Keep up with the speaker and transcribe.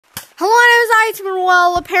Hello, my name is attitube.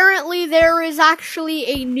 Well, apparently there is actually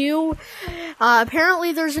a new,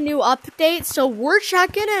 there's a new update, so we're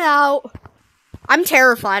checking it out. I'm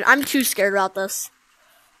terrified. I'm too scared about this.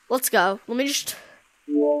 Let's go. Let me just,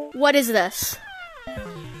 what is this?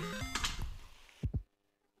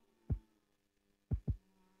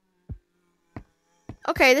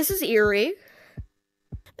 Okay, this is eerie.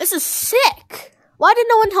 This is sick. Why did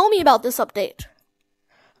no one tell me about this update?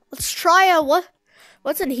 Let's try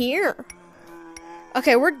what's in here?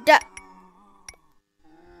 Okay, we're that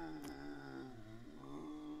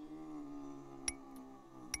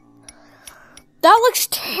looks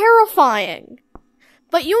terrifying.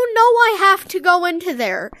 But you know I have to go into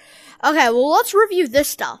there. Okay, well, let's review this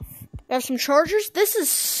stuff. There's some chargers. This is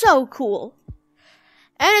so cool.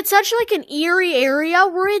 And it's such like an eerie area.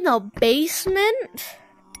 We're in the basement.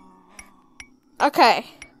 Okay.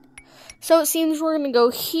 So it seems we're gonna go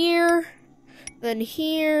here, then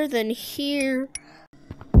here, then here.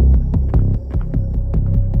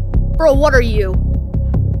 Bro, what are you?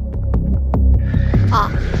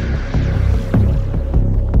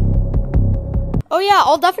 Oh yeah,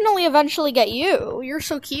 I'll definitely eventually get you. You're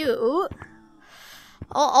so cute.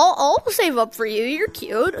 I'll save up for you. You're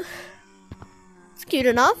cute. It's cute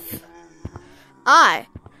enough.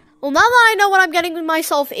 Well, now that I know what I'm getting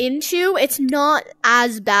myself into, it's not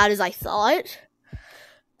as bad as I thought.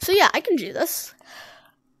 So yeah, I can do this.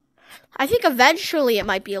 I think eventually it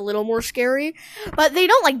might be a little more scary, but they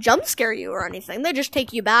don't like jump scare you or anything. They just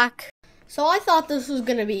take you back. So I thought this was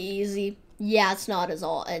gonna be easy. Yeah, it's not at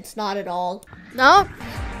all. No?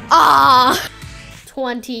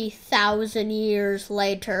 20,000 years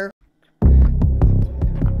later.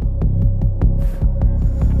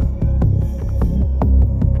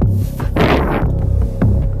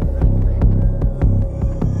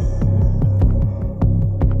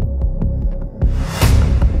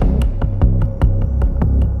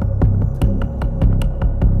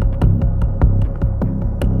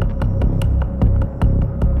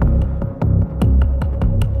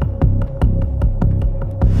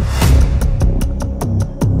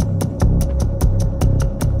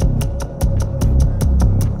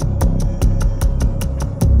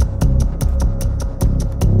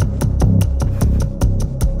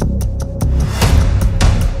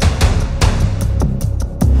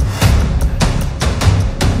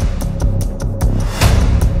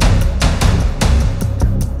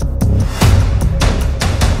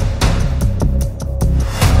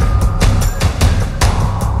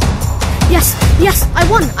 Yes,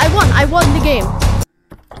 I won the game.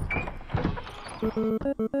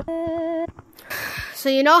 So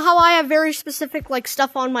you know how I have very specific like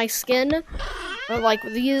stuff on my skin? Like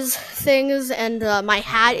these things, and my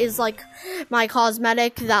hat is like my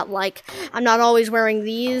cosmetic that like I'm not always wearing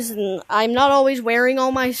these, and I'm not always wearing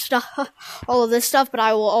all my stuff, all of this stuff, but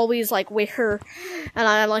I will always like wear, and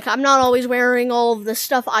I'm not always wearing all of the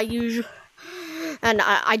stuff I usually. And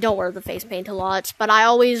I don't wear the face paint a lot, but I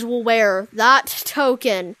always will wear that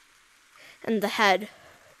token and the head.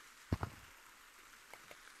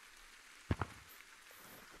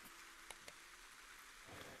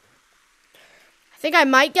 I think I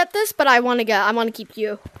might get this, but I want to keep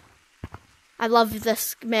you. I love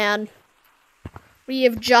this, man. We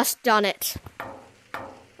have just done it.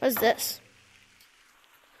 What is this?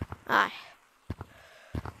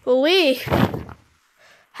 Well, we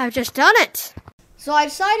have just done it. So I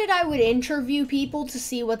decided I would interview people to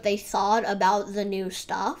see what they thought about the new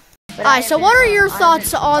stuff. Alright, so what are your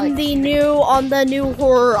thoughts on the new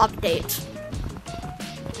horror update?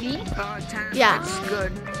 Me? Yeah. It's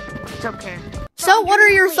good. It's okay. So what are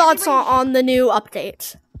your thoughts on the new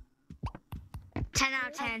update? 10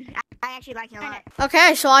 out of 10. I actually like it a lot.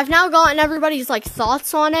 Okay, so I've now gotten everybody's like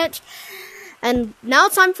thoughts on it. And now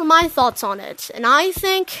it's time for my thoughts on it. And I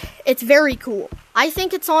think it's very cool. I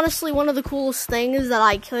think it's honestly one of the coolest things that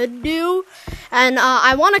I could do. And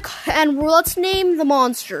let's name the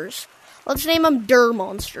monsters. Let's name them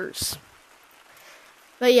monsters.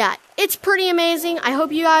 But yeah, it's pretty amazing. I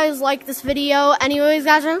hope you guys like this video. Anyways,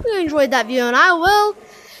 guys, I hope you enjoyed that video, and I will.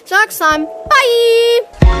 So next time,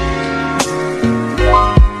 bye!